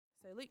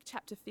Luke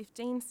chapter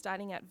 15,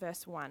 starting at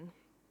verse 1.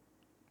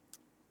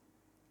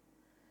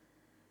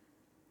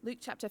 Luke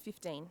chapter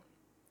 15.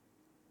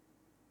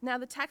 Now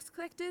the tax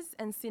collectors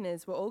and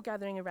sinners were all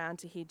gathering around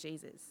to hear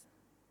Jesus.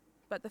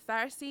 But the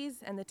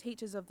Pharisees and the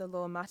teachers of the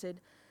law muttered,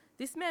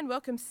 "This man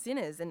welcomes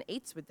sinners and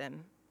eats with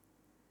them."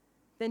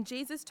 Then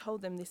Jesus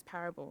told them this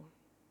parable.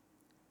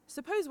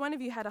 Suppose one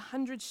of you had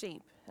 100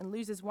 sheep and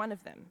loses one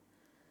of them.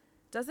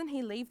 Doesn't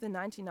he leave the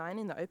 99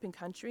 in the open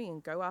country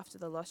and go after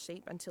the lost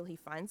sheep until he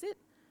finds it?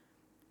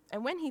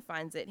 And when he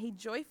finds it, he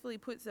joyfully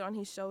puts it on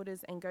his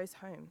shoulders and goes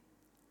home.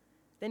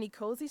 Then he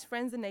calls his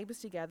friends and neighbors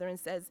together and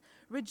says,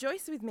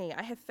 "Rejoice with me,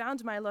 I have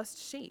found my lost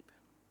sheep."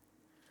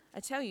 I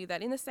tell you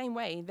that in the same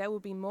way, there will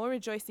be more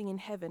rejoicing in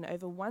heaven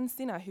over one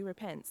sinner who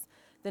repents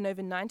than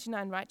over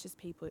 99 righteous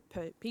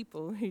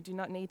people who do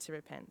not need to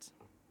repent.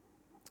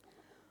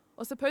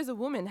 Or suppose a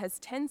woman has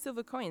 10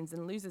 silver coins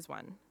and loses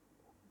one.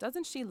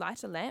 Doesn't she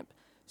light a lamp,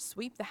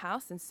 sweep the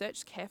house, and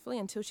search carefully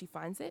until she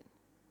finds it?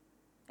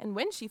 And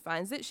when she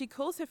finds it, she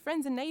calls her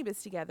friends and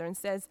neighbors together and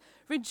says,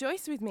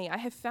 "Rejoice with me, I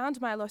have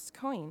found my lost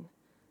coin."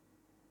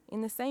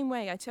 In the same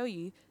way, I tell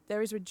you, there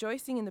is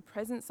rejoicing in the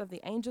presence of the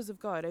angels of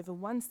God over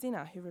one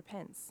sinner who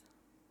repents.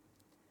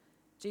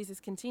 Jesus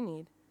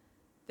continued,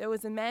 "There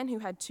was a man who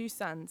had 2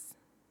 sons.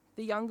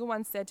 The younger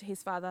one said to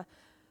his father,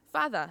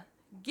 'Father,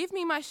 give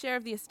me my share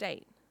of the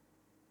estate.'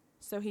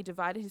 So he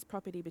divided his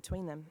property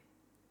between them.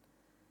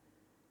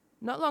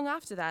 Not long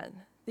after that,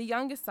 the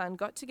younger son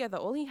got together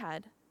all he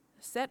had,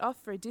 set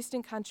off for a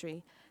distant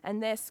country,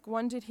 and there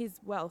squandered his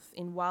wealth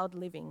in wild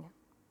living.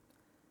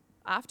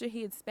 After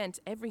he had spent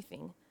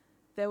everything,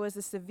 there was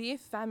a severe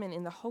famine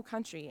in the whole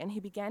country, and he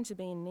began to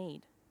be in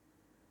need.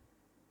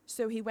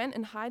 So he went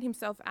and hired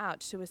himself out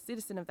to a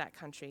citizen of that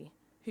country,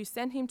 who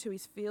sent him to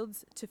his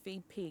fields to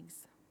feed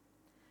pigs.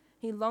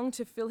 He longed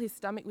to fill his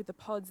stomach with the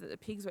pods that the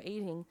pigs were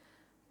eating,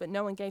 but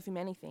no one gave him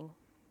anything.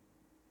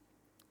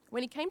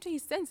 When he came to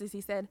his senses,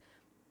 he said,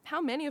 'How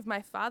many of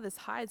my father's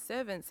hired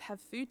servants have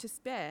food to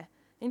spare,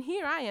 and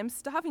here I am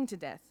starving to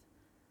death.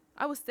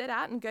 I will set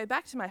out and go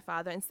back to my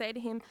father and say to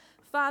him,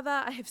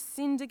 "Father, I have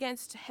sinned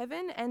against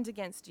heaven and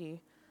against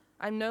you.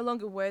 I am no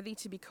longer worthy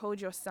to be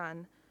called your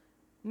son.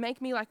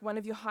 Make me like one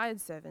of your hired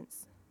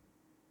servants."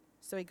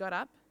 So he got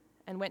up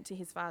and went to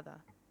his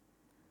father.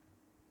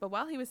 But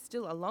while he was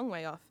still a long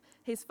way off,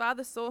 his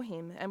father saw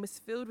him and was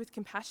filled with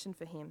compassion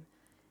for him.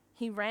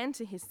 He ran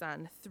to his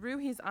son, threw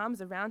his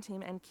arms around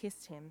him, and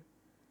kissed him.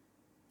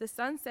 The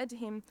son said to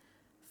him,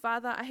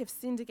 "Father, I have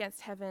sinned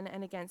against heaven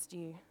and against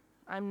you.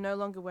 I am no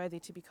longer worthy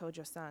to be called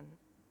your son."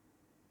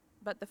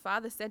 But the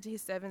father said to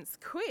his servants,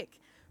 "Quick,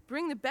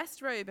 bring the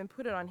best robe and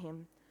put it on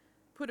him.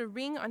 Put a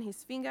ring on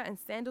his finger and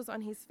sandals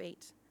on his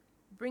feet.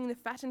 Bring the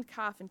fattened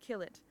calf and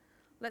kill it.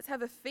 Let's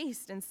have a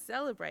feast and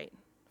celebrate.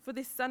 For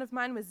this son of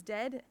mine was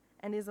dead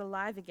and is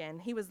alive again.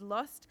 He was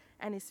lost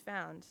and is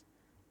found."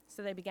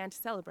 So they began to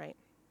celebrate.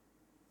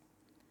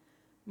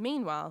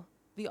 Meanwhile,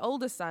 the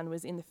older son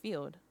was in the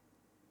field.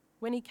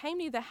 When he came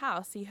near the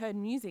house, he heard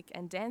music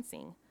and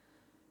dancing.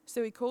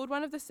 So he called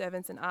one of the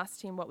servants and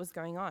asked him what was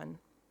going on.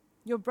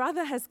 "Your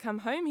brother has come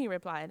home," he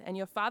replied, "and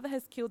your father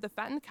has killed the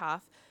fattened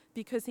calf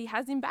because he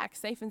has him back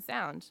safe and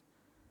sound."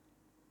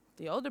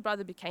 The older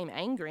brother became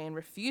angry and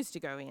refused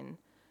to go in.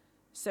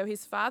 So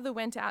his father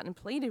went out and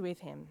pleaded with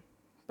him.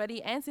 But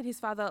he answered his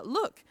father,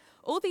 "Look,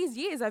 all these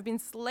years I've been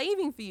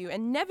slaving for you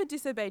and never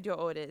disobeyed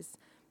your orders.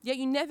 Yet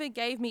you never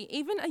gave me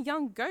even a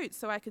young goat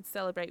so I could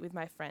celebrate with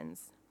my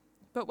friends.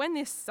 But when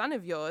this son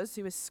of yours,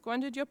 who has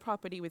squandered your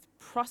property with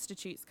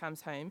prostitutes,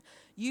 comes home,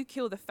 you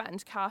kill the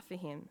fattened calf for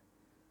him."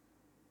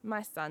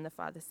 "My son," the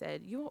father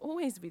said, "you are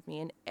always with me,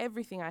 and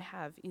everything I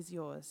have is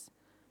yours.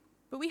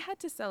 But we had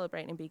to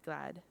celebrate and be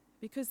glad,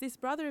 because this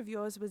brother of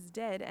yours was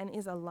dead and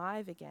is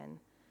alive again.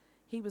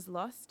 He was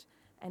lost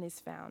and is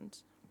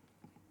found."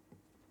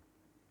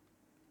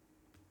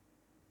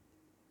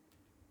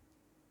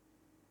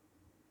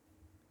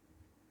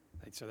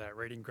 Thanks for that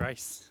reading,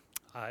 Grace.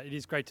 It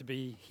is great to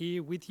be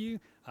here with you,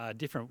 a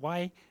different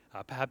way,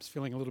 perhaps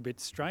feeling a little bit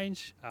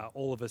strange.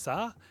 All of us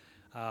are,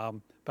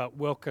 but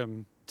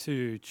welcome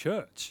to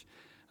church.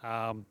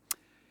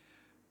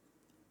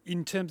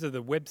 In terms of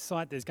the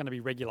website, there's going to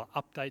be regular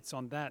updates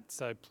on that,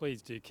 so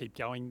please do keep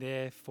going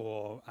there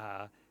for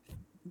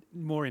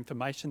more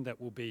information that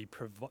we'll be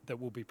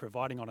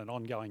providing on an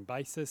ongoing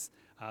basis.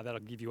 That'll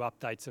give you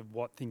updates of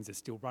what things are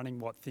still running,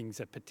 what things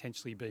are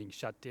potentially being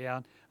shut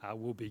down.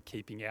 We'll be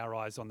keeping our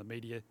eyes on the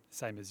media,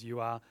 same as you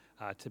are,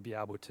 to be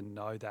able to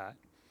know that.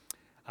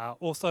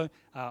 Also,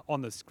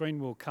 on the screen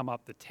will come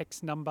up the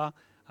text number.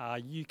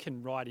 You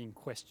can write in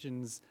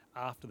questions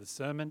after the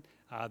sermon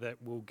that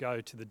will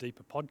go to the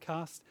Deeper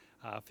podcast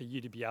for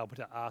you to be able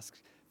to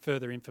ask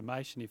further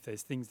information, if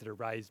there's things that are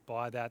raised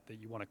by that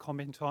you want to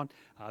comment on,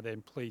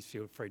 then please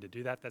feel free to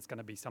do that. That's going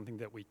to be something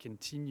that we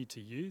continue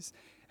to use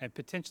and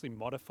potentially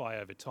modify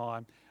over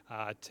time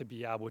to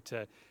be able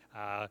to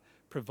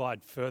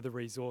provide further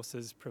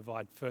resources,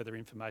 provide further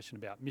information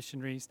about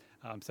missionaries.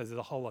 So there's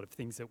a whole lot of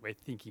things that we're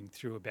thinking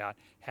through about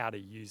how to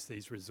use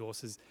these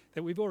resources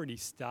that we've already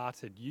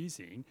started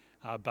using,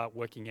 but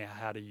working out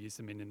how to use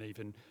them in an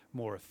even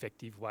more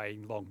effective way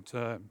long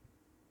term.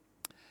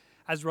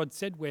 As Rod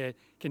said, we're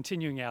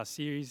continuing our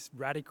series,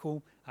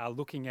 Radical,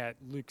 looking at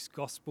Luke's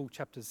Gospel,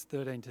 chapters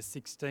 13 to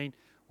 16.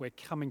 We're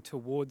coming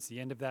towards the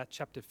end of that,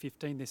 chapter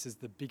 15. This is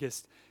the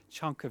biggest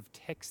chunk of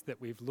text that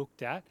we've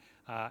looked at,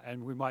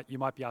 and you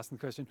might be asking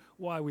the question,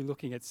 why are we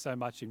looking at so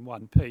much in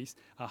one piece?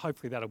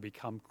 Hopefully that'll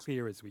become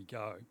clear as we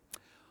go.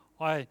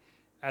 I,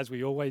 as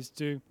we always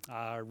do,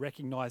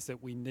 recognise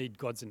that we need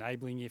God's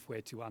enabling if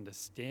we're to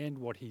understand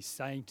what He's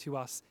saying to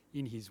us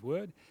in His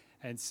Word.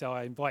 And so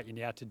I invite you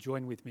now to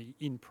join with me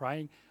in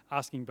praying,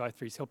 asking both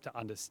for His help to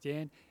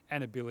understand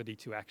and ability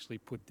to actually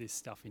put this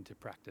stuff into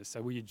practice.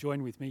 So will you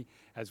join with me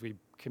as we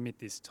commit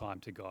this time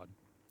to God?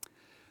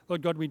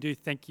 Lord God, we do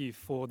thank You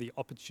for the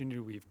opportunity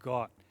we've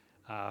got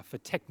for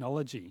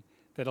technology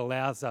that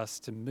allows us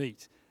to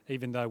meet,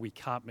 even though we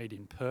can't meet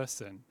in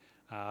person,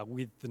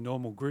 with the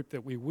normal group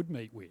that we would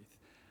meet with.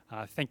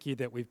 Thank You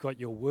that we've got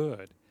Your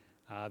Word,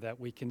 that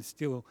we can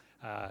still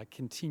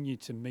continue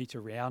to meet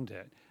around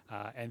it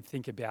and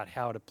think about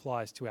how it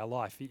applies to our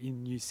life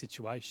in new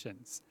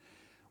situations.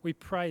 We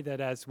pray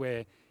that as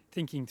we're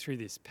thinking through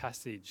this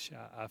passage,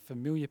 a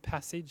familiar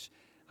passage,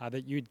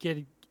 that You'd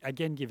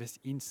give us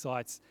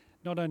insights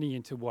not only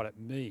into what it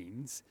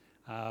means,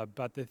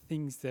 but the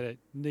things that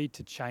need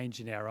to change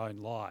in our own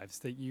lives,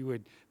 that You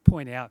would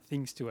point out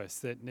things to us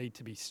that need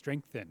to be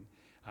strengthened,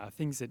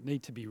 things that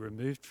need to be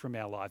removed from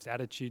our lives,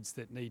 attitudes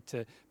that need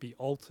to be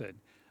altered,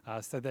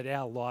 so that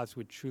our lives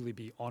would truly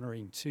be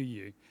honouring to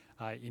You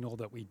in all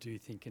that we do,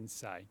 think and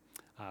say.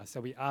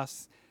 So we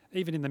ask,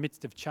 even in the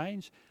midst of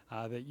change,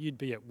 that You'd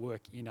be at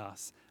work in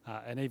us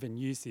and even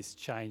use this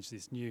change,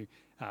 this new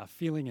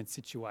feeling and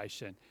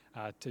situation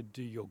to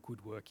do Your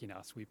good work in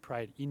us. We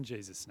pray it in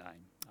Jesus'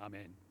 name.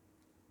 Amen.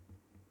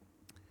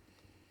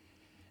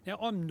 Now,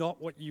 I'm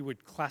not what you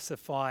would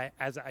classify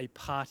as a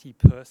party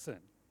person,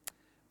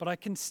 but I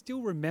can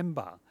still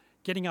remember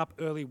getting up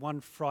early one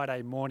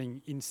Friday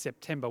morning in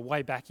September,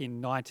 way back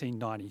in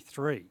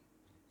 1993.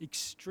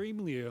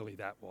 Extremely early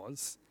that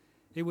was.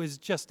 It was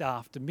just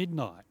after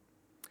midnight.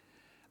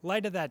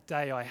 Later that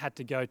day I had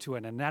to go to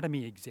an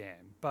anatomy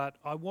exam, but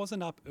I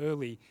wasn't up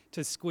early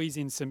to squeeze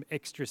in some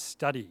extra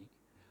study.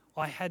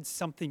 I had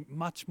something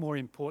much more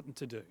important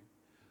to do.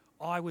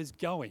 I was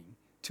going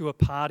to a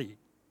party.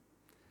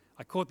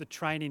 I caught the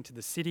train into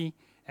the city,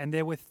 and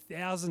there were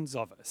thousands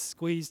of us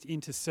squeezed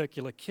into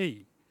Circular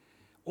Quay,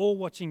 all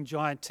watching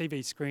giant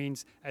TV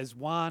screens as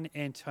Juan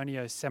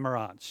Antonio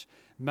Samaranch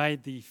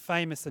made the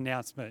famous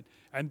announcement,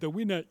 and the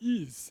winner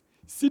is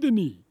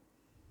Sydney.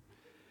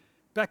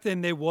 Back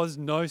then there was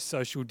no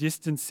social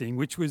distancing,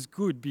 which was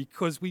good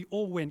because we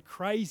all went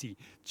crazy,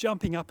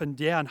 jumping up and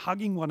down,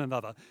 hugging one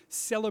another,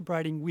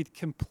 celebrating with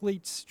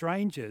complete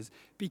strangers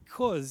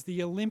because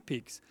the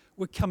Olympics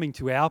were coming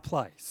to our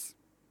place.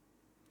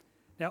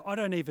 Now, I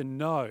don't even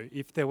know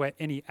if there were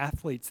any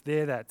athletes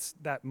there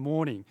that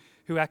morning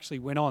who actually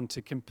went on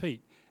to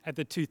compete at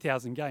the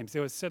 2000 Games.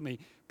 There was certainly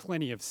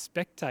plenty of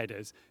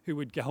spectators who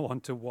would go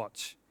on to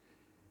watch.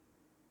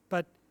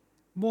 But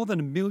more than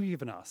a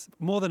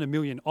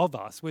million of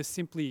us were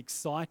simply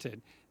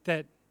excited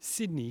that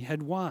Sydney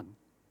had won.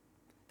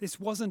 This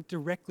wasn't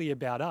directly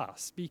about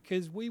us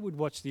because we would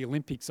watch the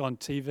Olympics on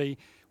TV,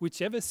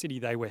 whichever city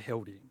they were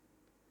held in.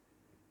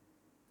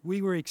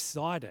 We were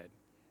excited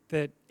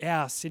that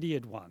our city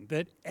had won,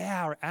 that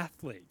our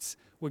athletes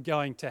were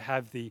going to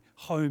have the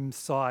home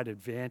side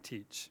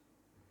advantage.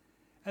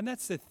 And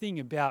that's the thing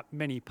about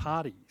many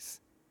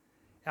parties.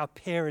 Our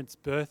parents'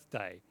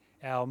 birthday,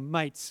 our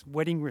mate's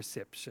wedding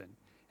reception,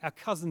 our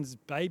cousin's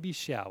baby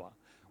shower,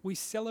 we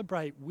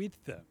celebrate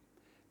with them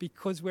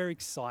because we're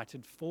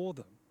excited for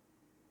them.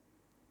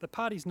 The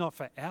party's not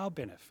for our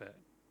benefit,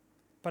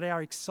 but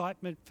our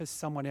excitement for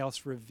someone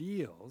else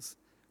reveals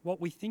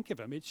what we think of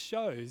them. It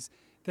shows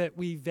that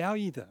we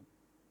value them.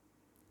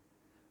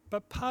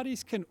 But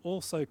parties can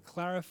also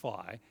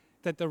clarify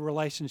that the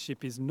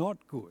relationship is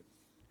not good.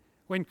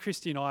 When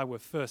Christy and I were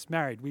first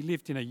married, we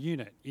lived in a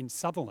unit in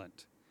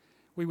Sutherland.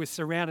 We were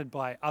surrounded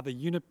by other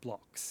unit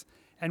blocks,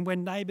 and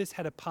when neighbours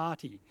had a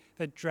party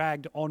that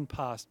dragged on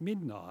past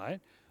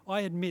midnight,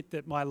 I admit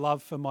that my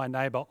love for my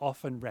neighbour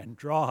often ran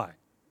dry.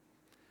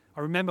 I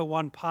remember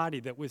one party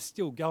that was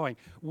still going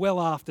well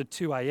after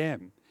 2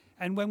 a.m,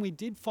 and when we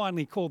did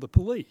finally call the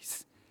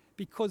police,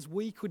 because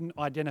we couldn't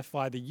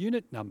identify the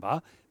unit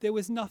number, there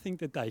was nothing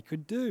that they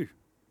could do.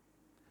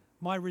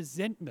 My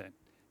resentment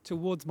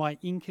towards my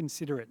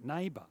inconsiderate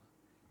neighbour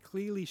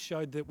clearly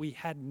showed that we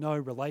had no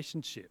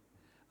relationship.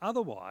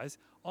 Otherwise,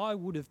 I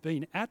would have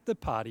been at the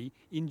party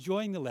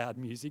enjoying the loud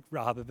music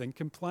rather than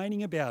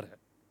complaining about it.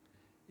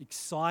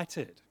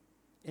 Excited,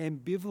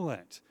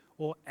 ambivalent,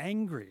 or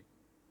angry.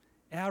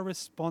 Our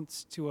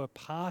response to a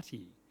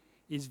party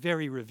is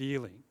very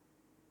revealing.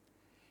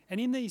 And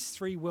in these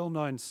three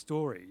well-known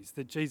stories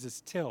that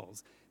Jesus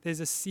tells, there's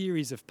a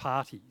series of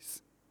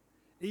parties.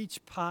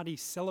 Each party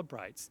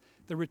celebrates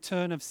the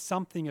return of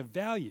something of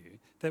value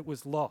that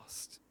was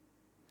lost.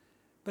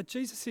 But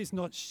Jesus is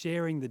not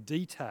sharing the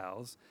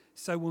details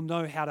so we'll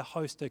know how to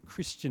host a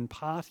Christian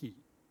party.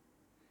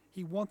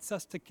 He wants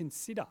us to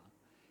consider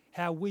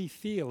how we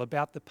feel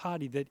about the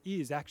party that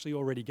is actually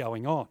already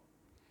going on.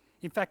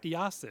 In fact, he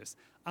asks us,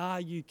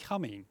 are you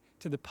coming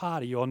to the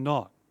party or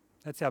not?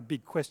 That's our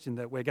big question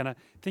that we're going to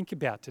think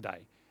about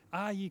today.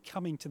 Are you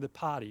coming to the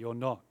party or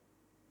not?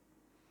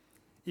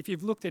 If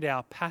you've looked at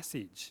our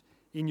passage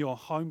in your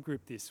home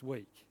group this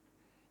week,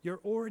 you're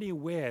already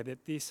aware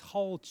that this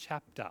whole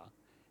chapter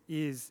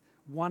is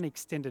one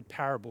extended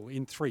parable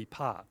in three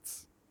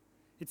parts.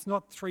 It's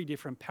not three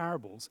different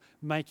parables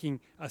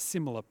making a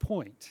similar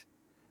point.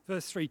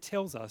 Verse 3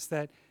 tells us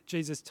that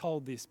Jesus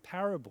told this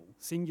parable,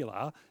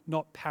 singular,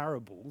 not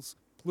parables,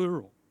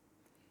 plural.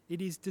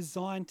 It is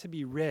designed to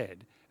be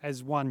read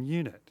as one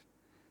unit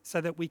so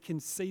that we can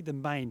see the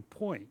main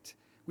point,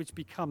 which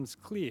becomes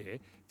clear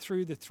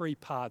through the three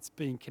parts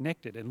being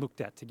connected and looked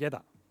at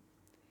together.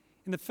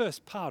 In the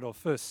first part or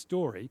first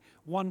story,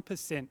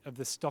 1% of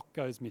the stock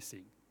goes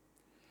missing.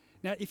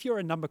 Now, if you're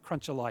a number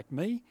cruncher like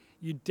me,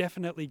 you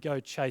definitely go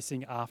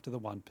chasing after the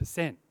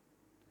 1%.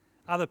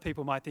 Other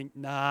people might think,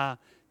 nah,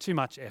 too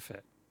much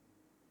effort.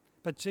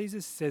 But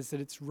Jesus says that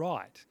it's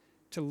right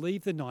to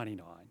leave the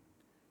 99,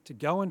 to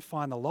go and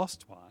find the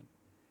lost one,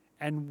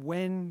 and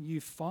when you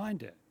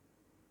find it,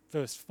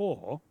 verse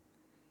 4,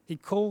 he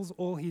calls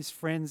all his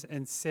friends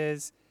and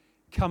says,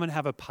 come and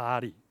have a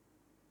party.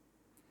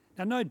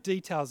 Now, no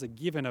details are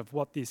given of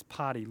what this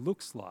party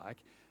looks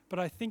like, but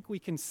I think we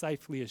can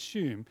safely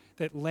assume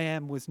that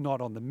lamb was not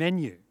on the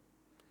menu.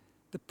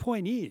 The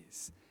point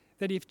is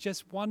that if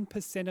just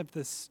 1% of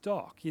the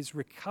stock is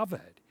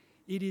recovered,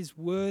 it is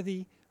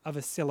worthy of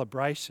a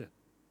celebration.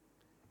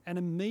 And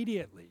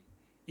immediately,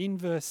 in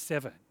verse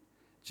 7,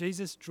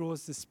 Jesus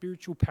draws the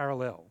spiritual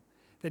parallel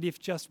that if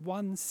just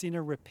one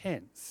sinner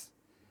repents,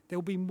 there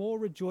will be more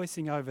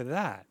rejoicing over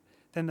that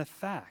than the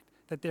fact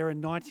that there are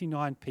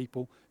 99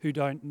 people who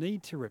don't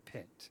need to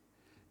repent.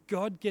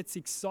 God gets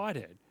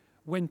excited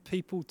when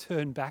people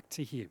turn back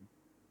to him.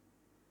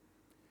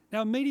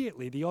 Now,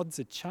 immediately the odds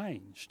are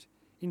changed.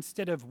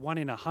 Instead of 1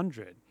 in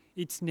 100,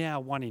 it's now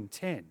 1 in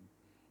 10.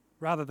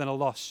 Rather than a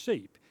lost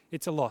sheep,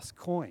 it's a lost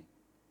coin.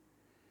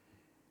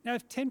 Now,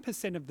 if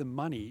 10% of the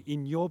money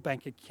in your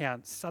bank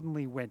account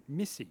suddenly went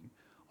missing,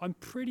 I'm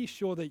pretty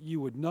sure that you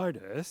would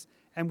notice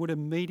and would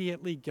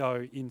immediately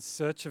go in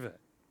search of it.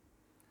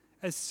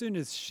 As soon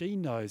as she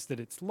knows that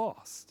it's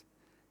lost,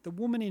 the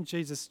woman in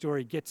Jesus'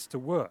 story gets to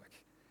work,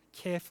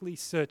 carefully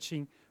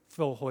searching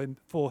for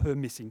her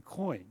missing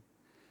coin.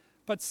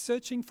 But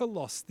searching for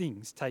lost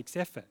things takes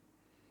effort.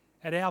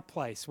 At our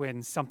place,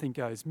 when something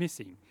goes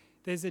missing,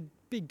 there's a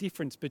big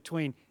difference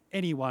between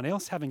anyone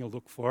else having a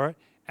look for it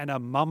and a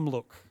mum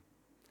look.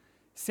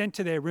 Sent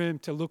to their room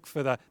to look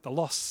for the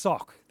lost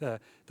sock, the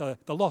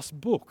lost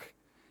book.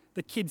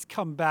 The kids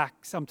come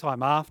back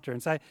sometime after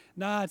and say,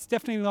 no, it's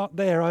definitely not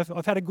there.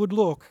 I've had a good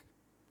look.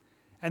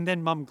 And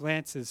then mum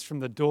glances from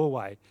the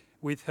doorway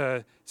with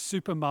her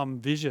super mum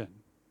vision,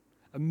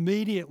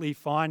 immediately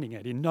finding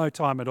it in no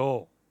time at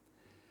all.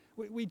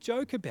 We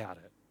joke about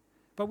it,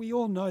 but we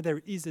all know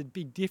there is a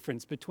big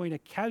difference between a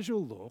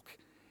casual look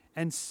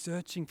and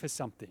searching for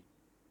something.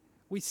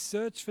 We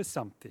search for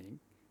something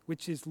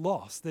which is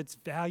lost that's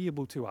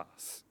valuable to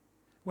us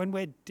when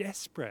we're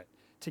desperate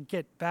to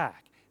get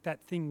back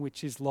that thing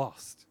which is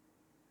lost.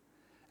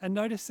 And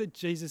notice that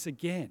Jesus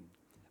again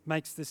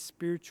makes the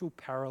spiritual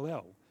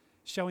parallel,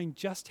 showing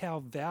just how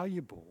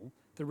valuable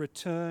the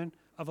return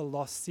of a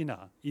lost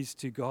sinner is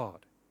to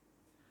God.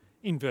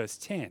 In verse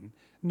 10,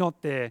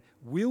 not there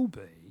will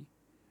be,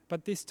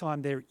 but this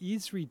time there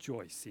is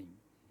rejoicing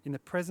in the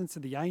presence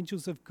of the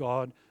angels of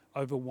God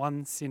over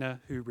one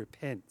sinner who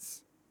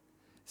repents.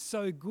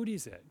 So good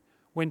is it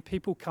when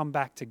people come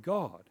back to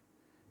God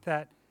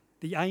that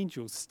the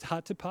angels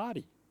start to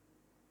party.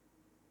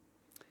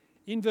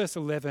 In verse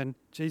 11,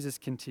 Jesus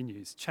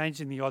continues,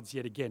 changing the odds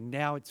yet again.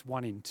 Now it's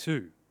 1 in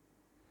 2.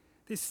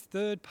 This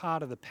third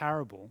part of the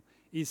parable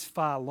is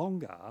far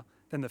longer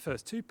than the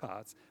first two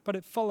parts, but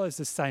it follows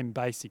the same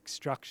basic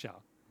structure.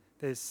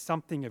 There's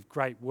something of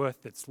great worth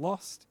that's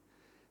lost,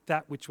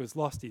 that which was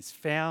lost is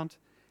found,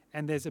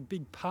 and there's a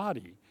big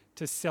party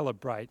to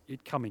celebrate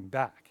it coming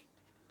back.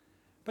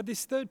 But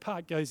this third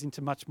part goes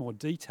into much more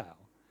detail,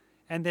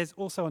 and there's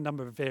also a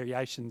number of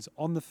variations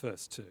on the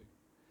first two.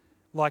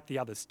 Like the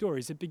other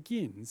stories, it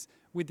begins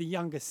with the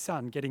youngest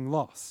son getting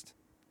lost.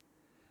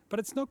 But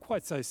it's not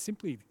quite so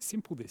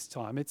simple this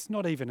time. It's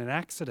not even an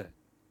accident.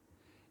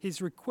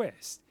 His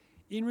request,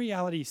 in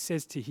reality,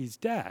 says to his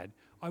dad,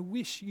 I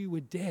wish you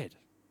were dead.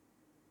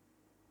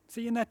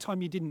 See, in that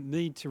time, you didn't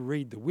need to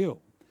read the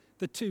will.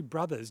 The two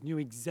brothers knew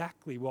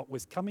exactly what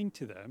was coming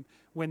to them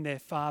when their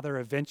father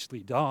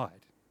eventually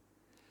died.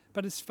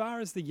 But as far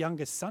as the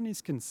youngest son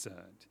is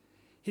concerned,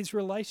 His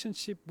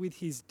relationship with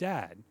his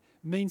dad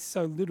means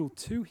so little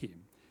to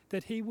him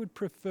that he would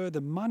prefer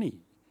the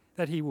money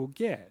that he will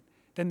get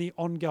than the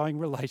ongoing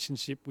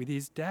relationship with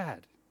his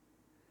dad.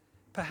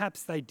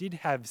 Perhaps they did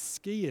have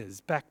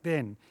skiers back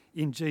then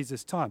in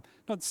Jesus' time,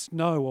 not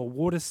snow or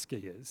water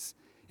skiers.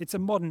 It's a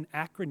modern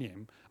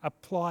acronym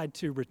applied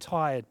to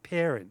retired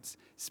parents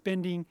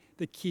spending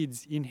the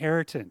kids'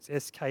 inheritance,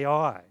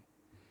 SKI.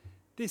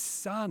 This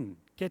son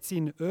gets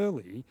in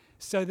early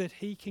so that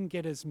he can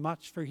get as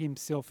much for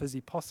himself as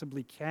he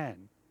possibly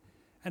can.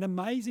 And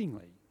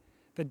amazingly,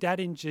 the dad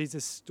in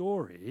Jesus'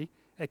 story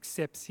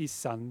accepts his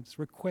son's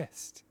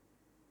request.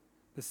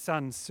 The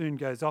son soon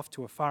goes off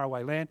to a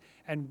faraway land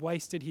and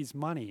wasted his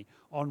money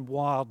on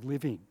wild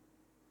living.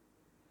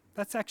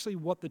 That's actually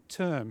what the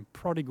term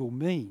prodigal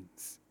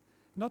means.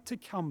 Not to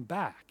come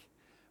back,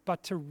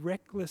 but to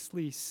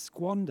recklessly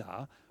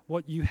squander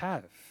what you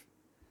have.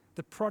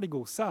 The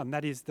prodigal son,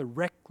 that is the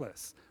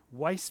reckless,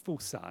 wasteful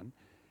son,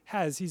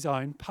 has his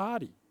own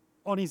party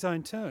on his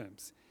own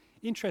terms.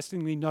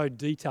 Interestingly, no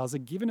details are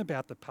given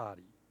about the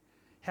party.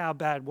 How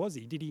bad was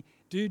he? Did he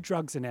do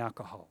drugs and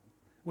alcohol?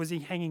 Was he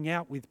hanging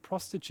out with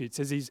prostitutes,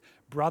 as his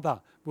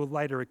brother will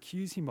later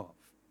accuse him of?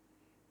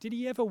 Did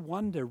he ever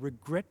wonder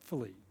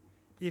regretfully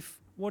if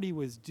what he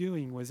was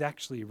doing was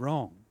actually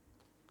wrong?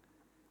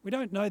 We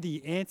don't know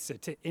the answer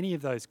to any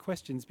of those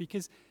questions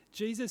because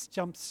Jesus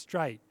jumps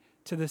straight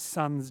to the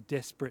son's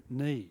desperate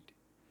need.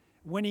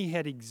 When he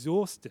had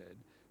exhausted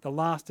the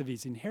last of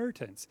his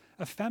inheritance,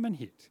 a famine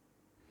hit.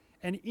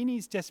 And in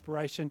his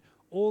desperation,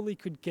 all he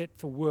could get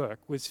for work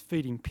was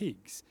feeding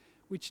pigs,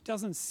 which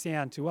doesn't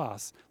sound to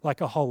us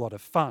like a whole lot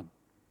of fun.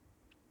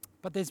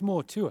 But there's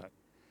more to it.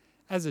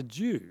 As a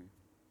Jew,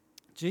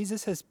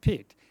 Jesus has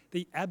picked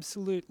the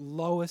absolute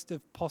lowest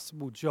of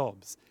possible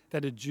jobs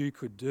that a Jew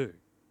could do.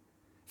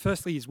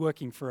 Firstly, he's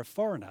working for a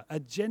foreigner, a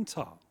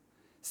Gentile,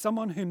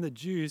 someone whom the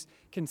Jews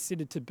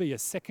considered to be a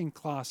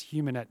second-class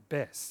human at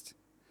best.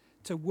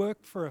 To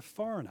work for a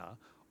foreigner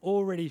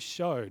already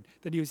showed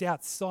that he was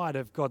outside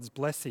of God's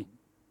blessing.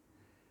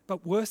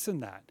 But worse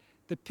than that,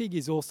 the pig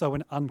is also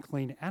an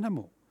unclean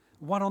animal,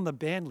 one on the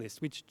ban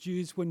list which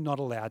Jews were not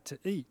allowed to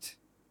eat.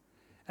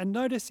 And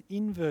notice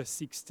in verse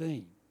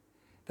 16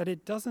 that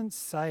it doesn't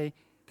say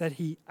that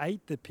he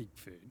ate the pig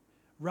food,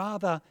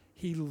 rather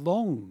he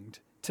longed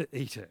to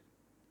eat it.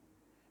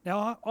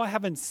 Now, I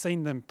haven't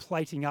seen them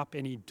plating up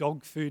any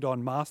dog food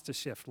on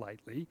MasterChef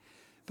lately,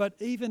 but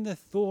even the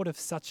thought of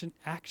such an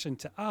action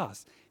to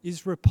us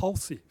is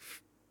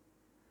repulsive.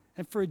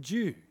 And for a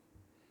Jew,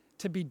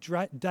 to be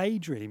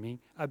daydreaming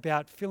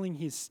about filling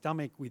his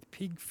stomach with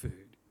pig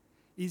food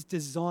is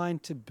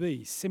designed to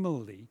be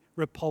similarly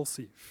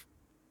repulsive.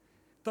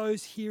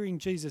 Those hearing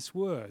Jesus'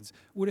 words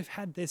would have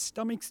had their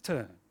stomachs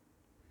turn.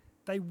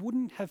 They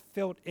wouldn't have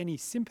felt any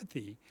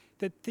sympathy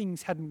that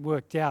things hadn't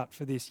worked out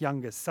for this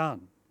younger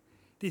son.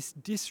 This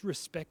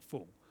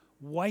disrespectful,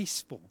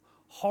 wasteful,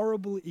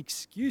 horrible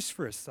excuse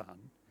for a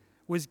son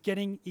was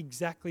getting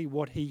exactly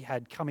what he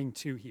had coming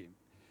to him.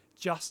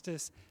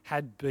 Justice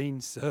had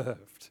been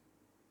served.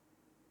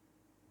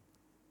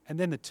 And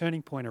then the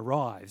turning point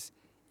arrives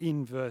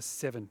in verse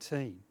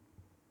 17.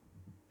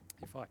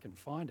 If I can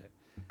find it.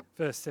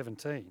 Verse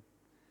 17.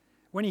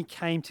 When he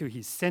came to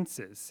his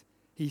senses,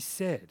 he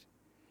said,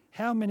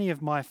 "How many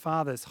of my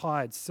father's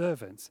hired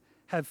servants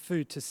have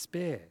food to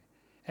spare?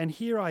 And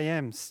here I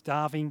am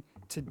starving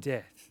to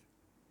death."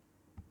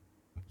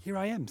 Here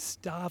I am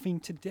starving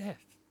to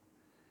death.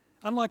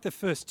 Unlike the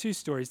first two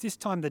stories, this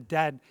time the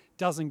dad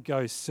doesn't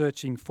go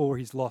searching for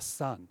his lost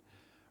son.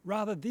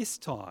 Rather, this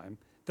time,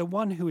 the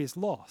one who is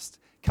lost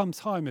comes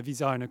home of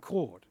his own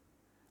accord.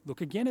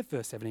 Look again at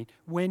verse 17.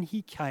 When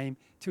he came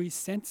to his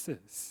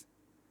senses.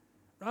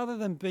 Rather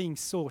than being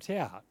sought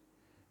out,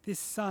 this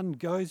son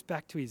goes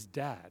back to his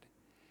dad,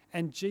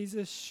 and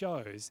Jesus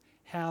shows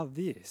how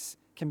this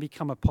can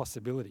become a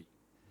possibility.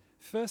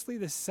 Firstly,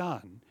 the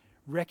son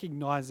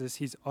recognizes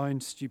his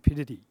own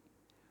stupidity.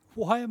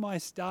 Why am I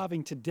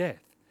starving to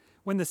death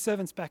when the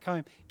servants back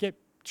home get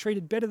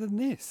treated better than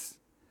this?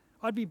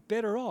 I'd be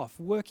better off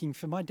working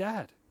for my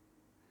dad.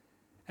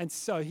 And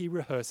so he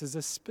rehearses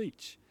a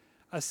speech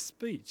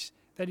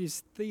that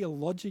is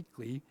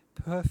theologically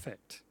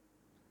perfect.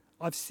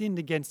 I've sinned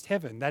against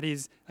heaven, that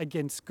is,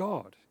 against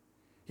God.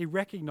 He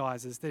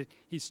recognizes that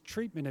his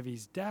treatment of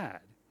his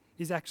dad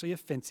is actually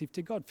offensive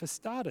to God. For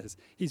starters,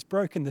 he's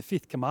broken the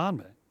fifth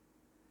commandment.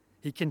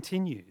 He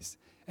continues,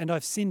 "And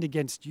I've sinned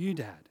against you,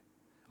 Dad.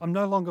 I'm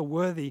no longer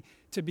worthy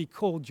to be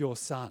called your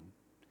son."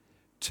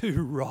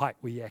 Too right,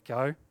 we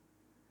echo.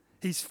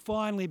 He's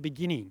finally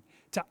beginning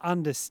to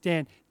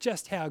understand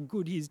just how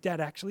good his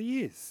dad actually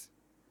is.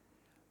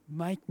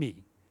 "Make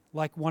me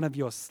like one of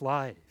your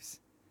slaves."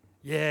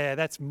 Yeah,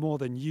 that's more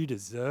than you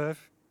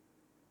deserve.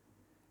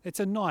 It's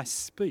a nice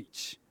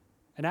speech,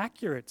 an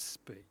accurate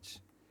speech.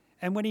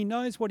 And when he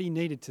knows what he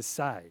needed to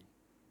say,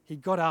 he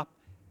got up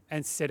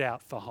and set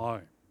out for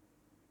home.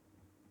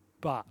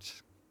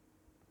 But,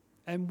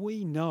 and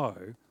we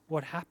know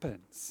what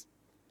happens.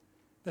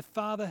 The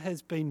father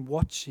has been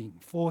watching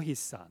for his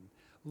son,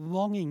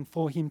 longing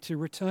for him to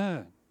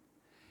return.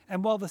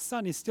 And while the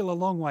son is still a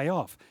long way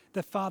off,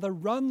 the father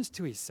runs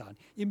to his son,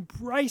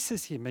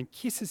 embraces him and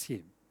kisses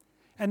him.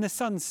 And the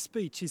son's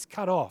speech is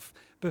cut off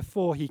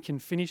before he can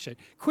finish it.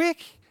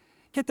 Quick,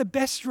 get the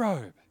best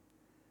robe.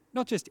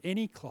 Not just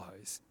any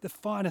clothes, the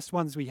finest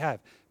ones we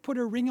have. Put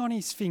a ring on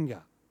his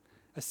finger,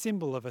 a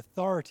symbol of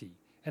authority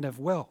and of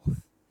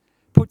wealth.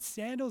 Put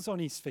sandals on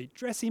his feet,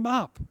 dress him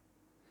up.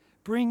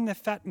 Bring the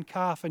fattened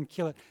calf and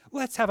kill it.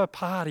 Let's have a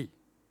party.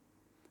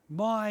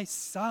 My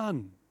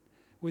son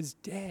was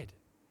dead,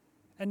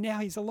 and now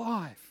he's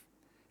alive.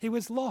 He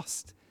was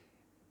lost,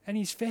 and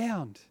he's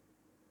found.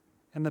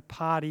 And the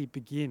party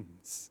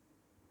begins.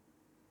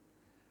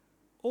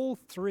 All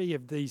three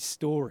of these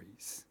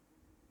stories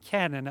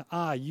can and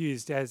are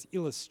used as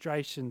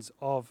illustrations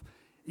of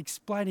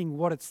explaining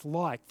what it's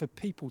like for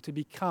people to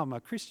become a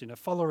Christian, a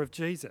follower of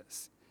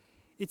Jesus.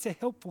 It's a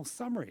helpful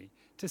summary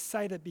to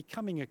say that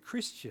becoming a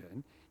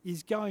Christian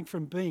is going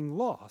from being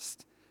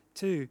lost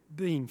to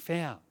being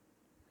found.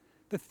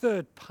 The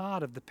third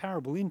part of the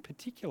parable in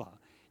particular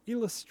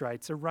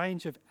illustrates a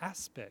range of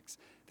aspects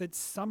that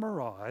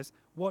summarise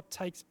what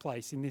takes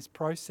place in this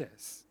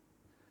process.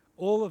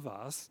 All of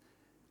us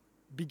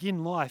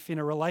begin life in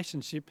a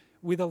relationship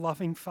with a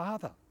loving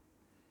Father,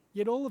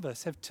 yet all of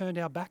us have turned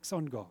our backs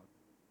on God.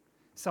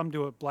 Some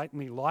do it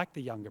blatantly, like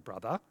the younger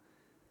brother,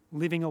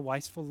 living a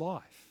wasteful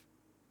life.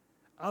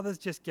 Others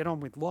just get on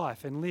with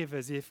life and live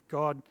as if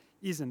God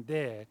isn't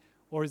there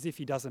or as if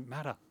he doesn't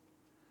matter.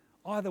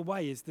 Either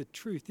way, the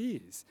truth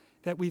is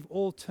that we've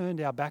all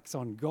turned our backs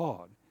on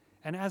God,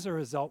 and as a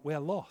result, we're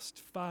lost,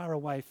 far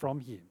away from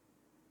him.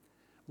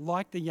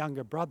 Like the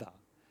younger brother,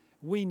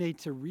 we need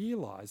to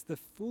realise the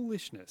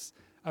foolishness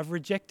of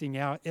rejecting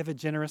our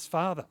ever-generous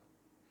Father.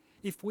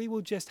 If we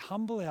will just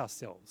humble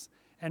ourselves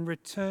and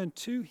return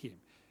to him,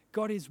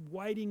 God is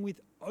waiting with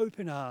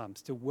open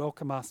arms to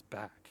welcome us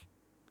back.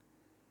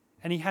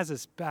 And he has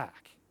us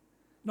back,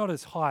 not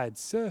as hired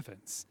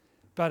servants,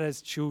 but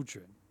as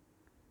children,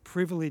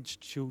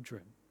 privileged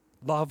children,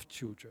 loved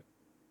children.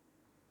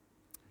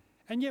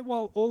 And yet,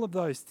 while all of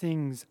those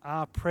things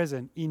are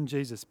present in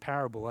Jesus'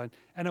 parable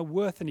and are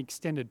worth an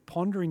extended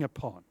pondering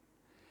upon,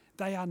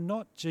 they are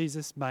not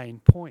Jesus' main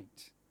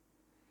point.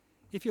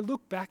 If you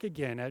look back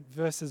again at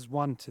verses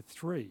 1 to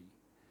 3,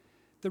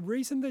 the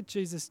reason that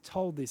Jesus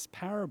told this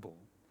parable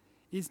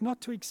is not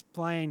to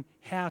explain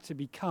how to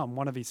become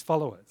one of his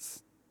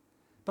followers,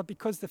 but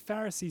because the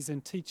Pharisees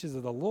and teachers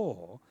of the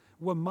law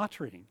were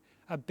muttering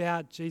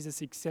about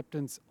Jesus'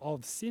 acceptance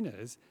of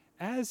sinners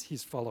as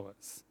his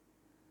followers.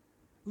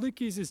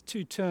 Luke uses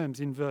two terms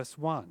in verse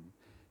 1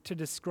 to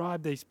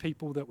describe these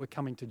people that were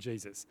coming to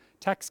Jesus: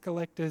 tax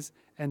collectors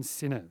and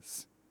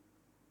sinners.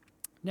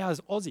 Now,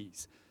 as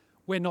Aussies,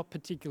 we're not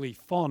particularly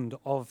fond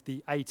of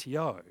the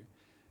ATO,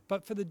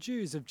 but for the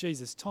Jews of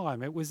Jesus'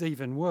 time, it was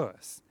even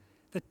worse.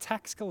 The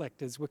tax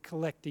collectors were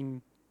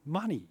collecting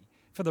money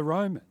for the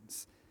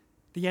Romans,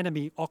 the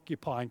enemy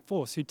occupying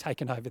force who'd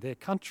taken over their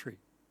country.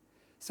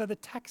 So the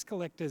tax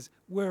collectors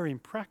were, in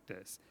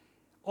practice,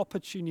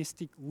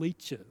 opportunistic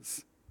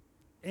leechers,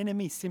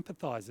 enemy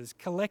sympathisers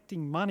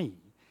collecting money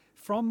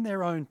from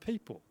their own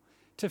people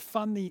to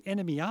fund the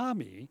enemy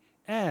army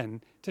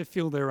and to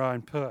fill their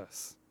own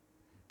purse.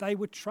 They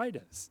were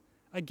traitors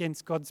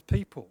against God's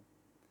people.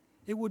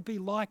 It would be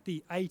like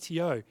the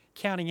ATO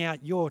counting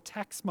out your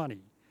tax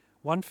money.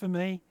 One for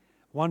me,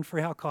 one for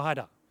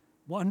Al-Qaeda.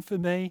 One for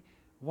me,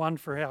 one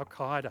for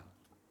Al-Qaeda.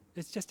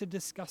 It's just a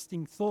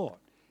disgusting thought,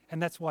 and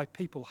that's why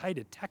people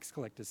hated tax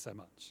collectors so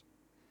much.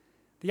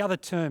 The other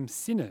term,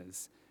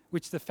 sinners,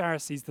 which the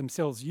Pharisees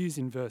themselves use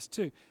in verse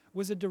 2,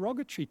 was a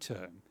derogatory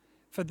term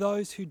for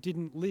those who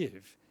didn't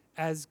live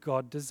as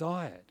God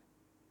desired.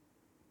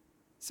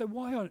 So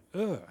why on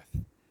earth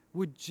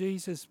would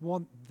Jesus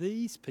want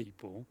these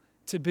people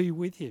to be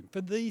with him,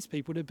 for these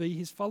people to be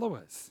his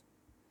followers?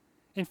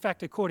 In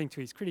fact, according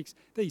to his critics,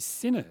 these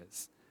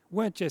sinners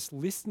weren't just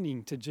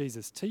listening to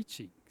Jesus'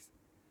 teachings.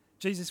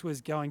 Jesus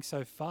was going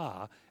so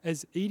far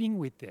as eating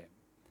with them,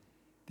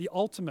 the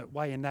ultimate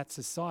way in that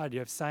society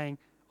of saying,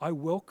 I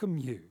welcome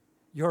you.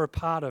 You're a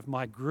part of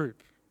my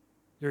group.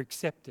 You're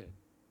accepted.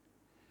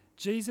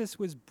 Jesus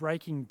was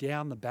breaking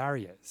down the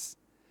barriers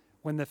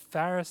when the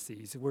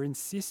Pharisees were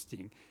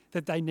insisting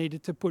that they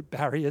needed to put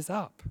barriers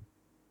up.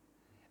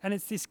 And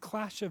it's this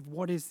clash of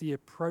what is the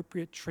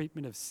appropriate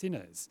treatment of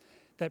sinners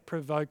that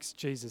provokes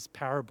Jesus'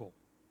 parable.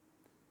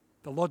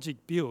 The logic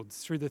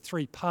builds through the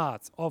three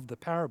parts of the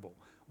parable.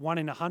 1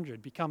 in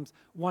 100 becomes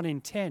 1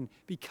 in 10,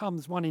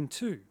 becomes 1 in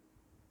 2.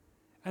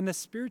 And the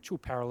spiritual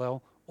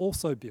parallel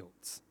also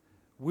builds.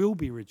 Will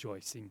be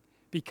rejoicing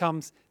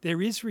becomes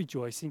there is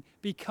rejoicing,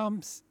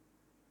 becomes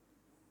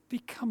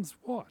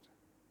what?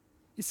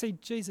 You see,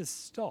 Jesus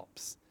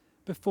stops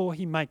before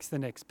he makes the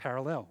next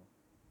parallel.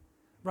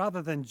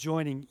 Rather than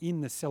joining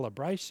in the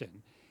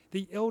celebration,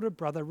 the elder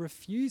brother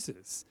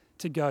refuses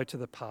to go to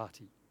the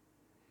party.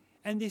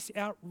 And this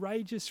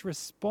outrageous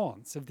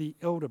response of the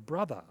elder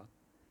brother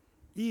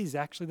is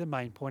actually the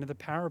main point of the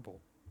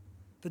parable.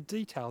 The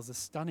details are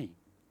stunning.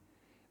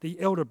 The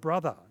elder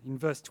brother, in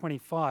verse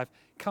 25,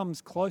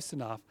 comes close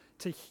enough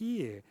to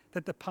hear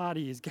that the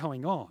party is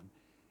going on,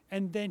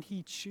 and then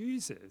he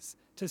chooses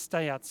to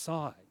stay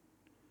outside.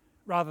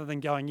 Rather than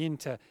going in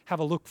to have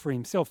a look for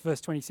himself,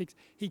 verse 26,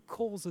 he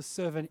calls a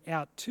servant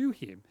out to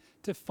him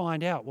to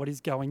find out what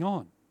is going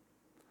on.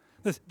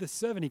 The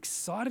servant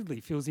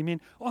excitedly fills him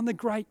in on the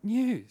great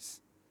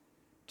news,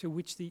 to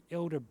which the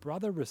elder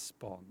brother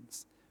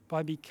responds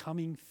by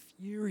becoming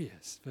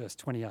furious, verse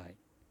 28.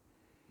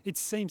 It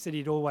seems that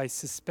he'd always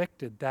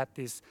suspected that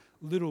this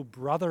little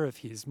brother of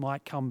his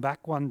might come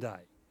back one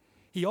day.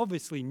 He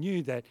obviously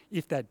knew that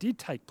if that did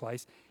take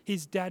place,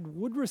 his dad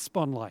would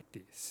respond like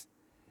this.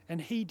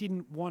 And he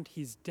didn't want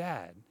his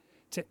dad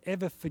to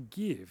ever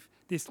forgive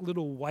this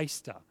little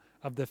waster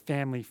of the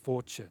family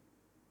fortune.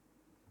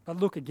 But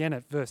look again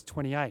at verse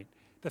 28.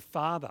 The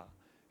father,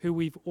 who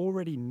we've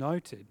already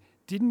noted,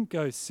 didn't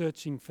go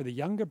searching for the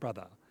younger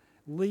brother,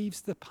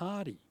 leaves the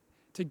party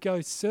to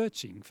go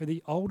searching for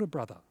the older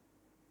brother.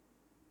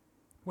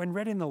 When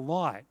read in the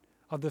light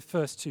of the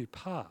first two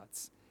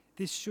parts,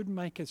 this should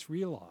make us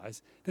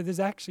realise that there's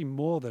actually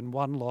more than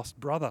one lost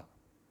brother.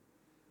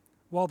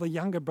 While the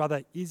younger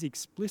brother is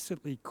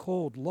explicitly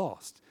called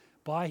lost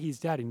by his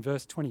dad in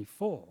verse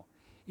 24,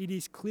 it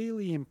is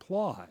clearly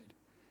implied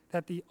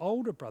that the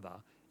older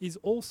brother is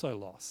also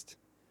lost,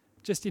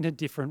 just in a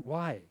different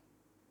way.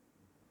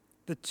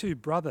 The two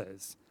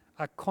brothers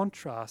are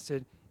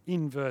contrasted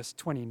in verse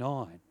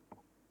 29.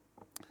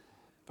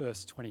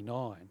 Verse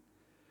 29.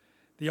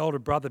 The older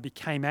brother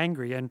became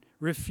angry and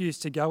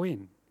refused to go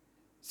in.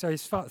 So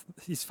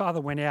his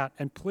father went out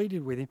and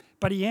pleaded with him,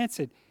 but he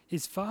answered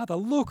his father,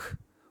 "Look,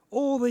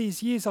 all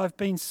these years I've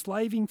been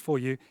slaving for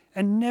you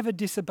and never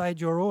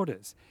disobeyed your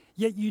orders,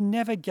 yet you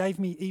never gave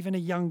me even a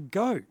young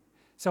goat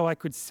so I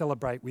could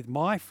celebrate with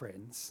my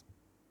friends."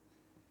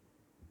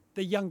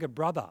 The younger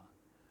brother,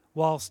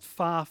 whilst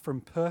far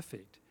from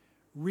perfect,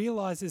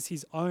 realises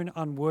his own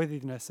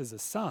unworthiness as a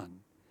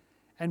son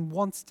and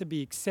wants to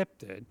be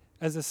accepted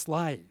as a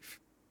slave.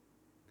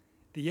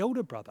 The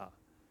elder brother,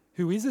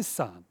 who is a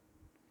son,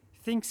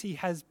 thinks he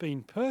has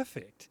been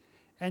perfect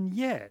and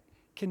yet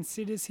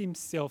considers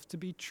himself to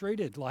be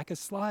treated like a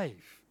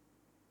slave.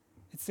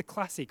 It's the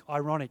classic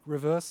ironic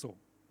reversal.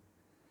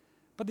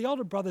 But the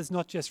older brother's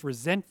not just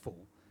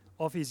resentful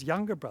of his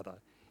younger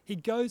brother. He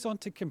goes on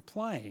to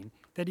complain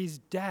that his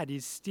dad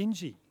is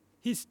stingy.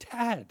 His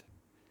dad,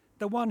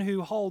 the one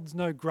who holds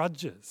no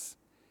grudges.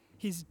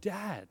 His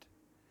dad,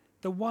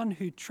 the one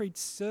who treats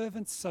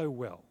servants so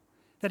well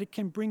that it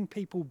can bring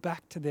people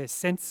back to their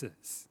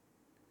senses.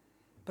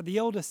 But the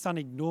elder son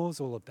ignores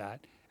all of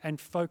that and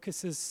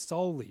focuses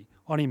solely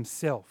on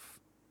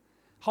himself.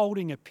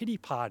 Holding a pity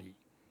party,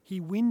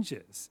 he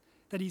whinges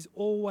that he's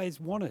always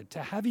wanted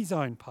to have his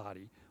own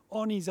party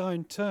on his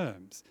own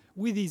terms,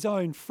 with his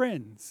own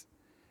friends.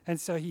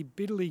 And so he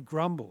bitterly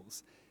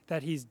grumbles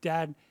that his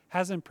dad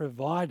hasn't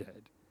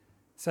provided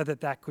so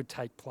that could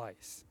take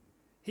place.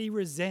 He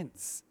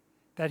resents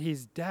that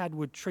his dad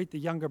would treat the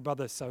younger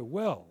brother so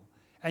well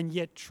and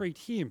yet treat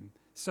him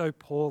so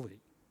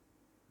poorly.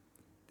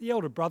 The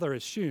elder brother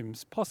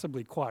assumes,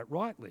 possibly quite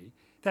rightly,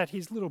 that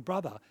his little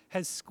brother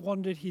has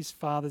squandered his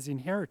father's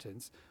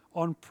inheritance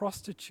on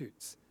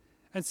prostitutes.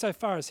 And so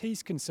far as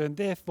he's concerned,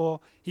 therefore,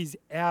 he's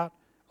out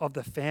of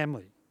the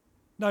family.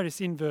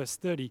 Notice in verse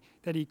 30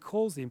 that he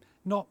calls him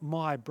not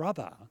my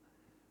brother,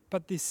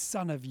 but this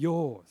son of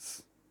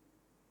yours.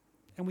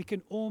 And we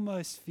can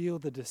almost feel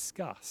the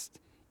disgust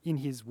in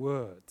his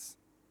words.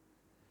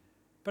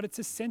 But it's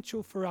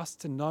essential for us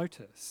to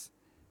notice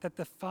that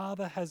the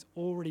father has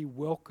already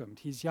welcomed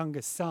his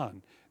younger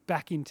son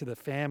back into the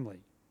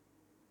family,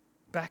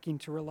 back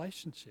into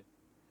relationship.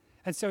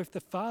 And so if the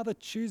father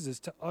chooses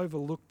to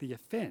overlook the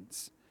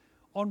offence,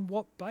 on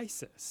what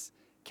basis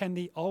can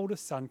the older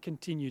son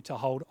continue to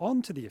hold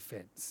on to the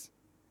offence?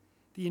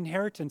 The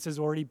inheritance has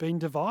already been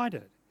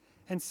divided,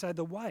 and so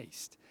the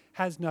waste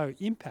has no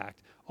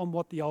impact on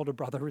what the older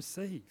brother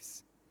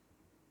receives.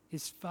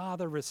 His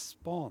father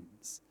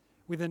responds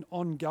with an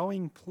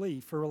ongoing plea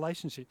for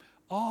relationship.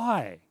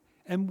 I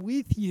am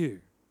with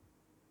you,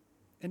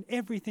 and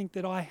everything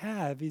that I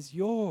have is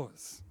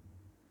yours.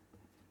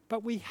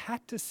 But we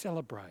had to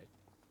celebrate.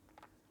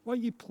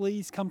 Won't you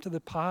please come to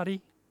the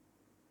party?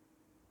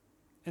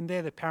 And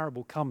there the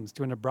parable comes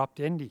to an abrupt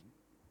ending.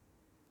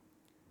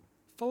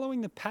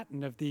 Following the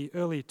pattern of the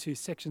earlier two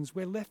sections,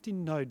 we're left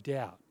in no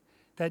doubt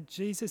that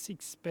Jesus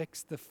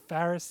expects the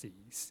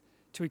Pharisees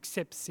to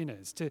accept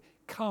sinners, to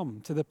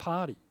come to the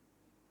party.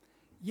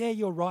 Yeah,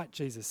 you're right,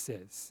 Jesus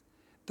says.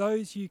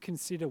 Those you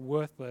consider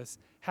worthless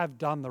have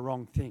done the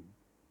wrong thing.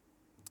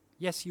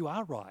 Yes, you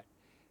are right.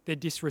 They're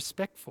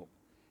disrespectful.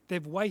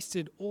 They've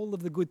wasted all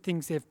of the good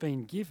things they've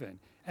been given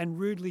and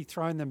rudely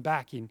thrown them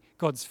back in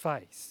God's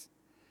face.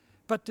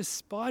 But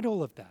despite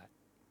all of that,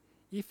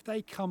 if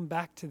they come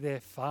back to their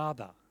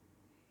Father,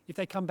 if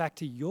they come back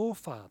to your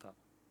Father,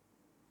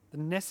 the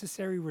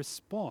necessary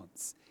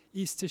response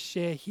is to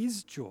share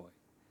his joy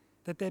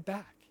that they're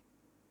back.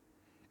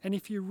 And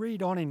if you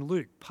read on in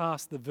Luke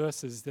past the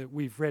verses that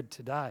we've read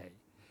today,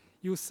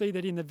 you'll see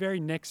that in the very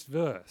next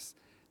verse,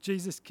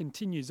 Jesus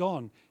continues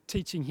on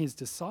teaching his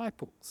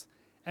disciples,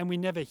 and we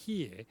never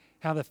hear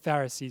how the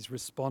Pharisees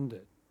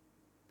responded.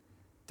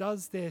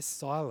 Does their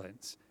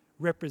silence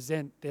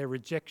represent their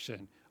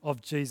rejection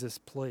of Jesus'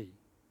 plea?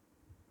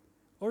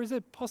 Or is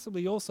it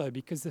possibly also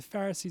because the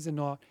Pharisees are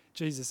not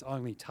Jesus'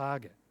 only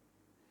target?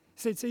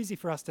 So it's easy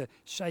for us to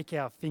shake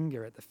our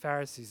finger at the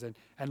Pharisees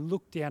and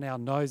look down our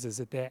noses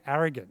at their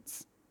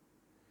arrogance.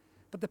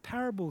 But the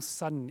parable's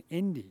sudden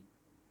ending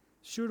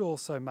should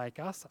also make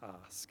us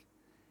ask,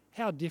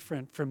 how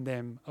different from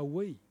them are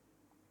we?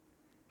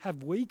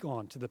 Have we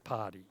gone to the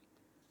party?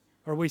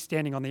 Or are we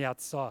standing on the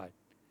outside?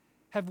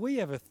 Have we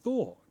ever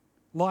thought,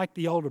 like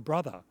the older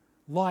brother,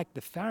 like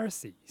the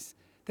Pharisees,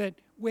 that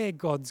we're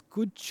God's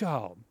good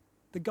child,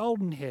 the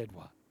golden-haired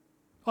one?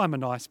 I'm a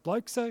nice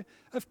bloke, so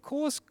of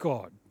course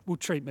God will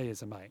treat me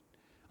as a mate.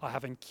 I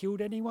haven't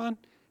killed anyone,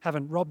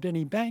 haven't robbed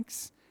any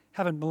banks,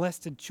 haven't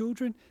molested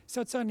children,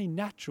 so it's only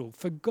natural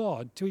for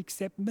God to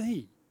accept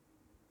me.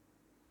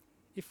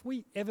 If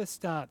we ever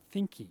start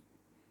thinking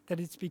that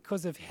it's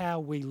because of how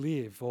we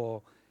live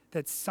or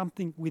that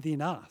something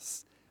within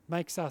us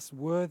makes us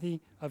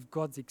worthy of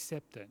God's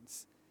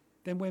acceptance,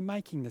 then we're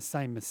making the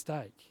same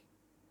mistake.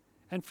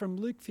 And from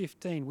Luke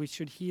 15, we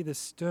should hear the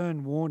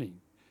stern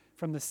warning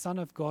from the Son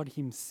of God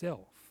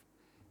himself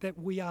that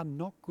we are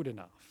not good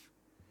enough.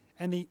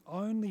 And the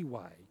only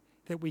way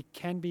that we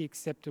can be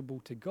acceptable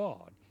to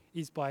God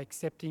is by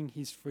accepting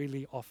his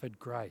freely offered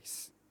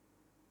grace.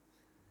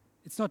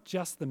 It's not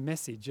just the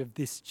message of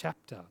this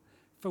chapter.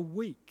 For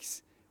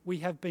weeks, we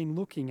have been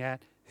looking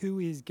at who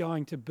is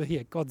going to be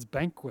at God's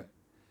banquet.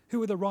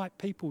 Who are the right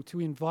people to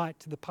invite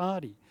to the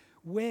party?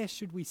 Where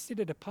should we sit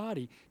at a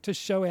party to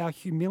show our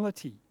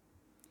humility?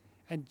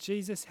 And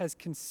Jesus has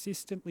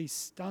consistently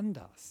stunned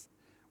us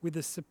with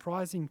the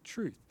surprising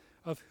truth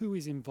of who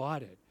is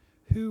invited,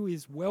 who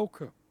is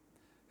welcome,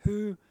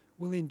 who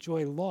will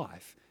enjoy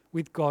life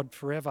with God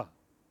forever.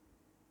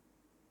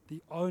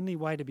 The only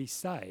way to be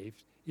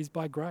saved is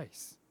by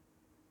grace.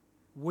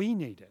 We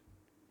need it,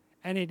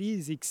 and it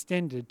is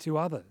extended to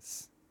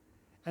others.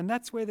 And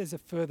that's where there's a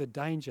further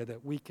danger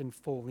that we can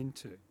fall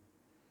into.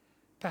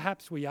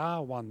 Perhaps we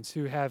are ones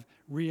who have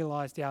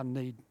realised our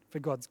need for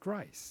God's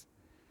grace,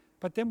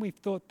 but then we've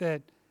thought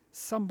that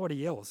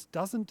somebody else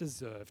doesn't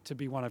deserve to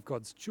be one of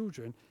God's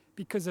children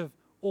because of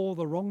all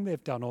the wrong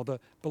they've done or the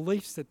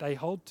beliefs that they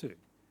hold to.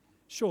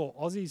 Sure,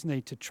 Aussies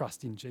need to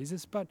trust in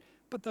Jesus, but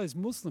those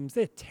Muslims,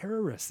 they're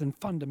terrorists and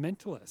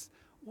fundamentalists.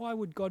 Why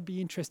would God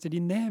be interested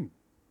in them?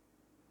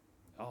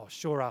 Oh,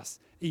 sure, us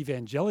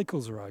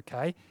evangelicals are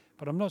okay,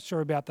 but I'm not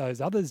sure about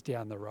those others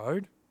down the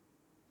road.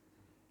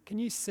 Can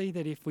you see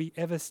that if we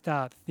ever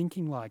start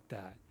thinking like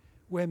that,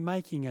 we're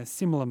making a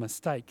similar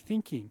mistake,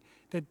 thinking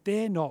that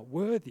they're not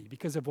worthy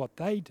because of what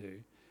they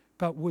do,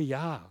 but we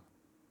are.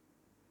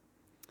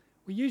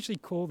 We usually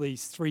call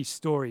these three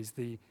stories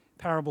the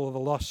parable of the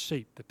lost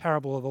sheep, the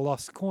parable of the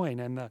lost coin,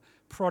 and the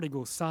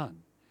prodigal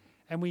son.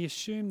 And we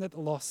assume that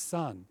the lost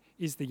son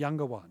is the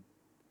younger one.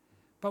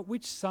 But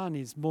which son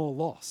is more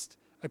lost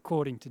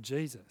according to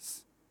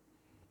Jesus?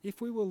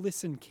 If we will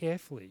listen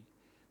carefully,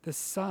 the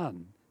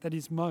son that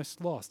is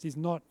most lost is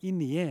not in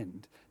the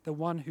end the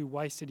one who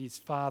wasted his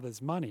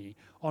father's money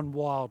on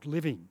wild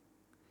living.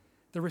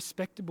 The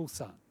respectable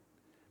son,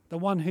 the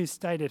one who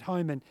stayed at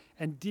home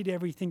and did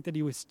everything that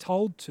he was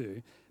told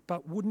to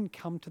but wouldn't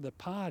come to the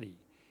party,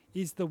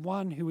 is the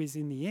one who is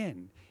in the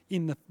end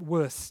in the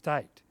worst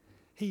state.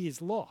 He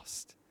is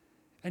lost,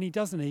 and he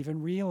doesn't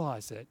even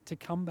realise it to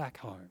come back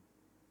home.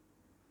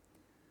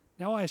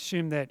 Now, I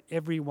assume that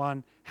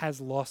everyone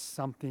has lost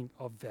something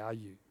of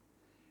value.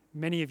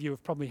 Many of you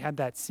have probably had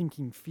that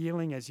sinking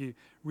feeling as you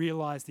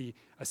realise the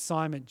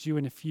assignment due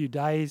in a few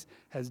days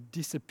has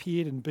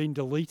disappeared and been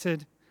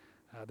deleted.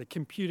 The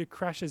computer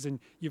crashes and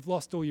you've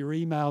lost all your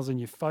emails and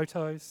your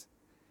photos.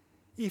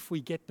 If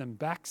we get them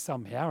back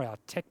somehow, our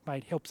tech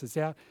mate helps us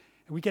out,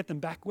 and we get them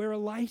back, we're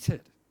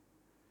elated.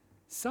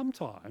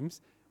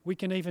 Sometimes we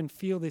can even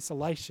feel this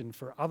elation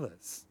for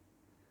others.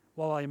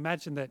 While I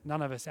imagine that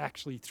none of us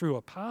actually threw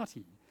a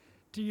party,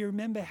 do you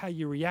remember how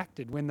you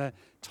reacted when the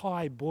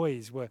Thai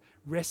boys were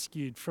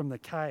rescued from the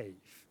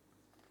cave?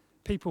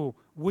 People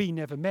we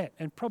never met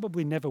and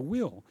probably never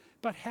will,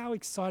 but how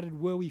excited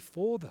were we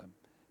for them,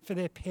 for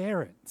their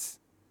parents,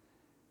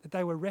 that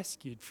they were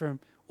rescued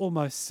from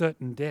almost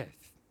certain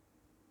death?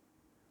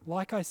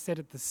 Like I said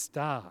at the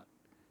start,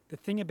 the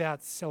thing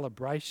about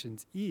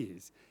celebrations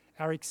is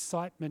our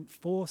excitement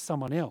for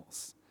someone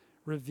else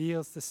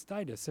reveals the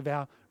status of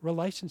our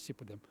relationship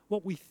with them,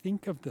 what we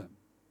think of them.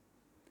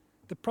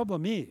 The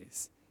problem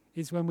is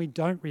when we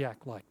don't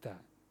react like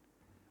that.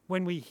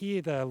 When we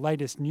hear the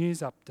latest news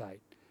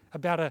update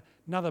about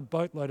another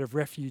boatload of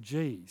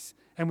refugees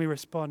and we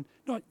respond,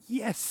 not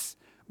yes,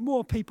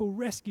 more people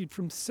rescued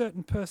from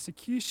certain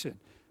persecution,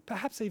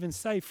 perhaps even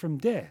saved from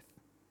death.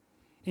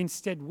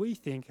 Instead, we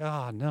think,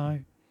 oh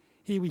no,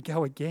 here we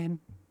go again.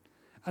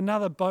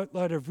 Another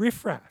boatload of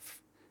riffraff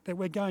that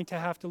we're going to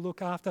have to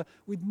look after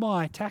with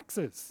my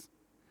taxes.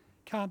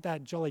 Can't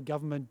that jolly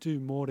government do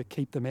more to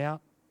keep them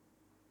out?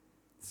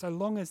 So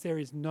long as there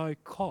is no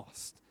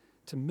cost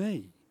to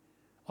me,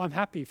 I'm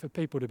happy for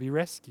people to be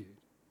rescued.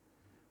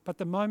 But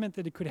the moment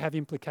that it could have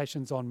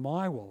implications on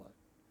my wallet,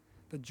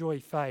 the joy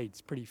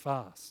fades pretty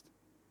fast.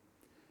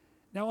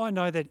 Now, I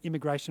know that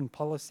immigration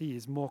policy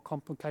is more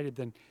complicated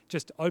than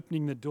just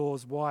opening the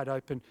doors wide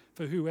open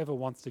for whoever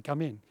wants to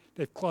come in.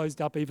 They've closed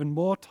up even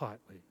more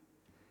tightly.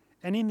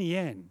 And in the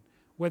end,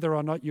 whether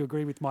or not you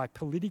agree with my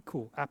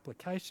political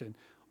application,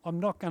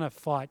 I'm not going to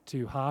fight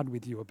too hard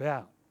with you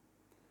about.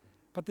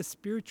 But the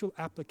spiritual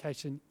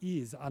application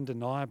is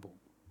undeniable.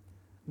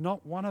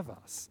 Not one of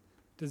us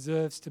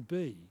deserves to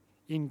be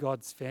in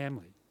God's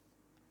family.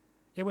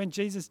 Yet when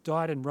Jesus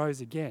died and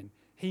rose again,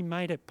 he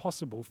made it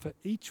possible for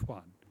each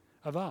one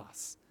of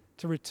us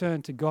to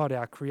return to God,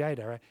 our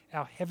Creator,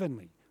 our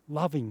heavenly,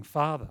 loving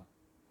Father.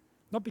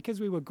 Not because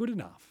we were good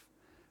enough,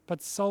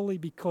 but solely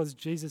because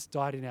Jesus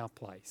died in our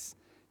place,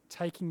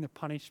 taking the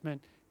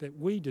punishment that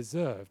we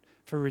deserved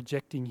for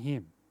rejecting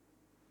him.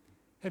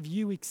 Have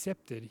you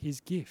accepted his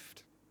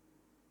gift?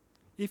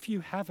 If you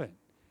haven't,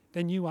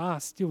 then you are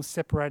still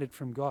separated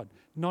from God,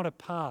 not a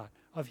part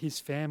of his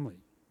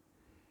family.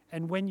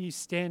 And when you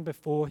stand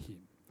before him,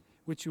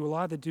 which you will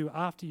either do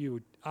after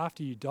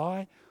you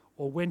die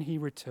or when he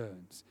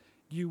returns,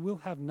 you will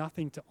have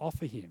nothing to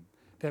offer him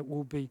that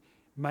will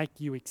make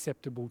you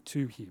acceptable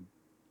to him.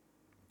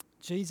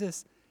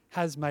 Jesus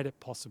has made it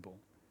possible,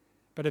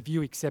 but have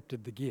you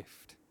accepted the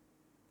gift?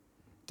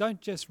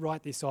 Don't just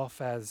write this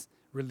off as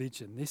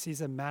religion. This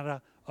is a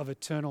matter of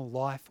eternal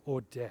life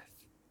or death.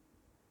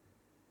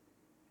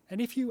 And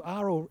if you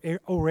are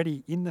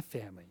already in the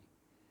family,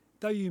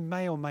 though you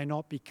may or may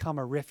not become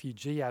a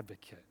refugee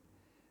advocate,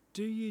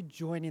 do you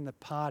join in the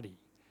party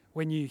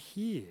when you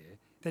hear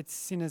that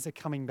sinners are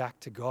coming back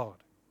to God?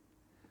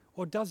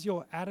 Or does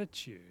your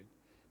attitude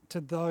to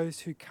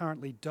those who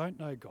currently don't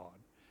know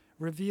God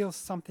reveal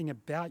something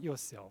about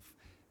yourself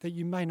that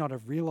you may not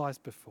have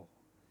realized before?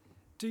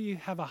 Do you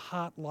have a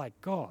heart like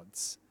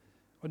God's,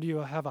 or do you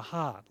have a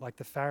heart like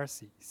the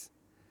Pharisees?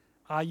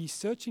 Are you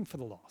searching for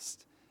the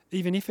lost,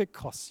 even if it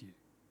costs you?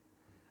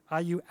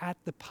 Are you at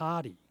the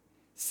party,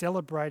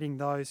 celebrating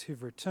those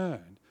who've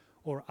returned,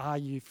 or are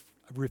you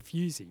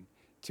refusing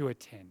to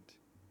attend?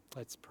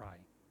 Let's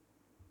pray.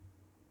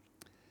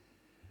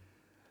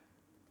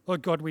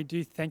 Lord God, we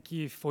do thank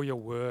you for your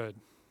word.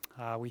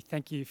 We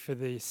thank you for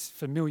this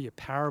familiar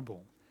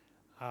parable,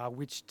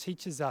 which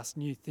teaches us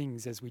new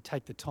things as we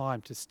take the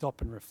time to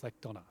stop and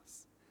reflect on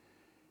us.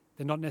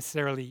 They're not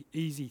necessarily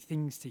easy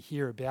things to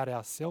hear about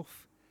ourselves.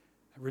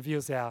 It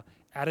reveals our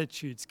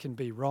attitudes can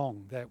be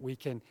wrong, that we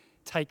can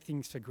take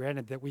things for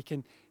granted, that we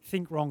can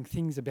think wrong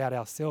things about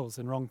ourselves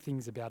and wrong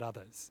things about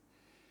others.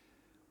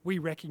 We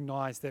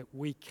recognise that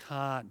we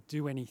can't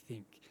do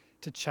anything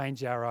to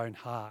change our own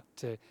heart,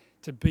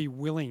 to be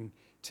willing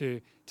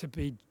to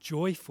be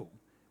joyful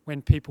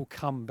when people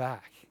come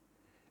back.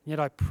 And yet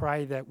I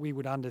pray that we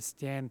would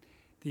understand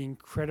the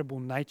incredible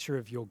nature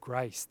of your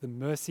grace, the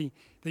mercy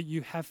that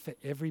you have for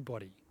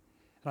everybody.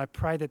 And I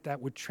pray that that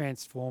would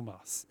transform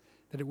us,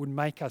 that it would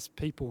make us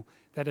people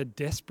that are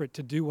desperate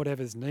to do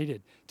whatever's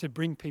needed to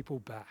bring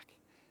people back,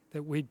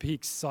 that we'd be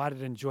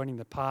excited and joining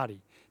the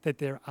party, that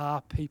there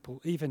are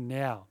people even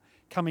now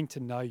coming to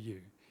know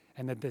you,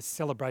 and that there's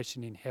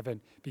celebration in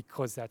heaven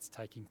because that's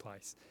taking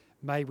place.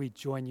 May we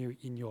join you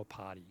in your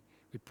party.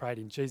 We pray it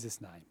in Jesus'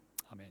 name.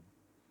 Amen.